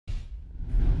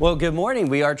Well, good morning.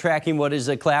 We are tracking what is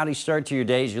a cloudy start to your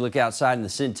day as you look outside in the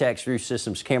Syntex Roof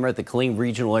Systems camera at the Killeen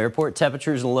Regional Airport.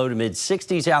 Temperatures in the low to mid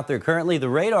 60s out there currently. The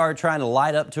radar trying to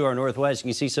light up to our northwest. You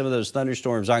can see some of those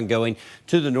thunderstorms ongoing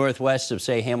to the northwest of,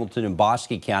 say, Hamilton and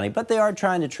Bosque County, but they are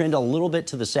trying to trend a little bit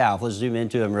to the south. Let's zoom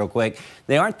into them real quick.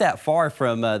 They aren't that far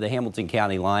from the Hamilton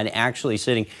County line, actually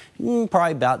sitting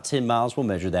probably about 10 miles. We'll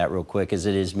measure that real quick as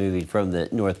it is moving from the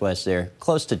northwest there,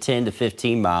 close to 10 to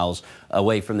 15 miles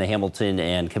away from the Hamilton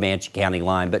and Comanche County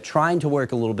line, but trying to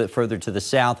work a little bit further to the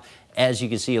south. As you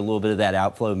can see, a little bit of that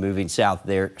outflow moving south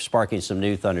there, sparking some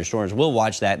new thunderstorms. We'll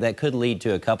watch that. That could lead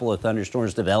to a couple of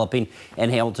thunderstorms developing in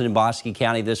Hamilton and Bosque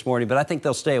County this morning, but I think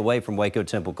they'll stay away from Waco,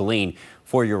 Temple, Killeen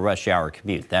for your rush hour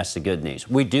commute. That's the good news.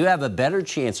 We do have a better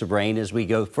chance of rain as we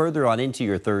go further on into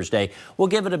your Thursday. We'll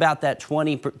give it about that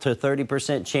 20 to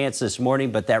 30% chance this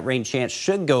morning, but that rain chance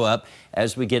should go up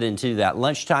as we get into that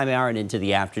lunchtime hour and into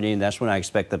the afternoon. That's when I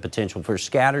expect the potential for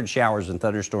scattered showers and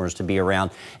thunderstorms to be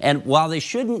around. And while they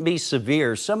shouldn't be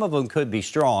severe, some of them could be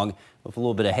strong with a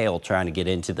little bit of hail trying to get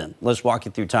into them. Let's walk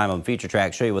you through time on Feature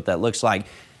Track, show you what that looks like.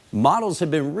 Models have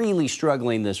been really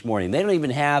struggling this morning. They don't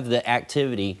even have the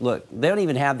activity. Look, they don't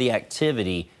even have the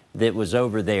activity that was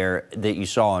over there that you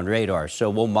saw on radar. So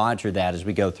we'll monitor that as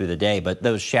we go through the day. But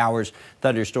those showers,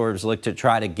 thunderstorms look to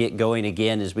try to get going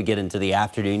again as we get into the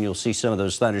afternoon. You'll see some of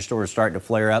those thunderstorms starting to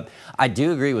flare up. I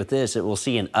do agree with this. It will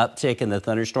see an uptick in the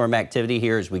thunderstorm activity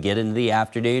here as we get into the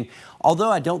afternoon.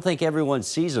 Although I don't think everyone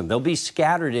sees them. They'll be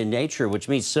scattered in nature, which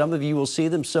means some of you will see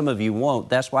them, some of you won't.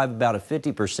 That's why I have about a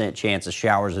 50% chance of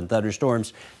showers and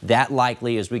thunderstorms. That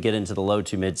likely as we get into the low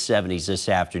to mid 70s this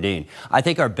afternoon. I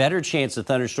think our better chance of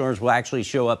thunderstorms will actually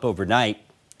show up overnight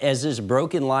as this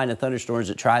broken line of thunderstorms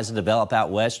that tries to develop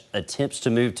out west attempts to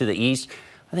move to the east.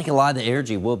 I think a lot of the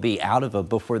energy will be out of them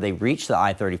before they reach the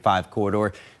I-35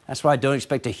 corridor. That's why I don't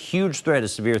expect a huge threat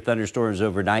of severe thunderstorms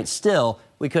overnight. Still,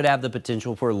 we could have the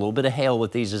potential for a little bit of hail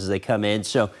with these as they come in.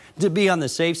 So to be on the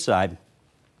safe side,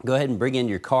 go ahead and bring in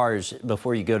your cars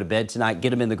before you go to bed tonight. Get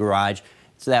them in the garage.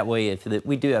 So that way, if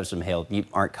we do have some hail, you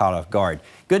aren't caught off guard.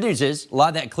 Good news is a lot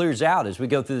of that clears out as we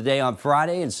go through the day on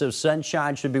Friday. And so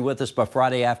sunshine should be with us by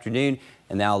Friday afternoon.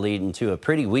 And that'll lead into a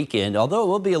pretty weekend, although it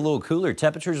will be a little cooler.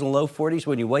 Temperatures in the low 40s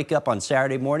when you wake up on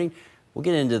Saturday morning. We'll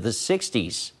get into the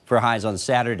 60s for highs on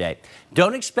Saturday.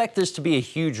 Don't expect this to be a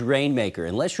huge rainmaker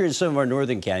unless you're in some of our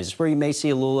northern counties. It's where you may see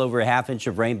a little over a ½ inch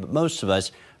of rain, but most of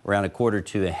us around a quarter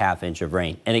to a ½ inch of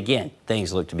rain. And again,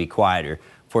 things look to be quieter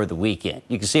for the weekend.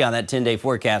 You can see on that 10-day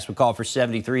forecast, we call for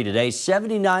 73 today,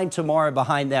 79 tomorrow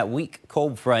behind that weak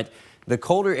cold front. The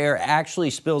colder air actually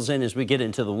spills in as we get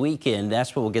into the weekend.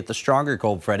 That's when we'll get the stronger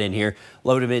cold front in here,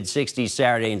 low to mid 60s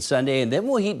Saturday and Sunday. And then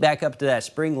we'll heat back up to that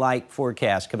spring-like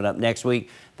forecast coming up next week.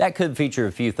 That could feature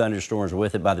a few thunderstorms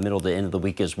with it by the middle to end of the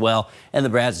week as well. And the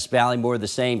Brazos Valley, more of the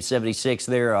same, 76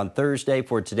 there on Thursday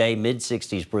for today, mid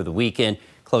 60s for the weekend,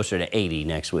 closer to 80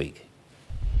 next week.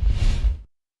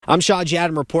 I'm Shaw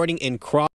Jadam reporting in Cross.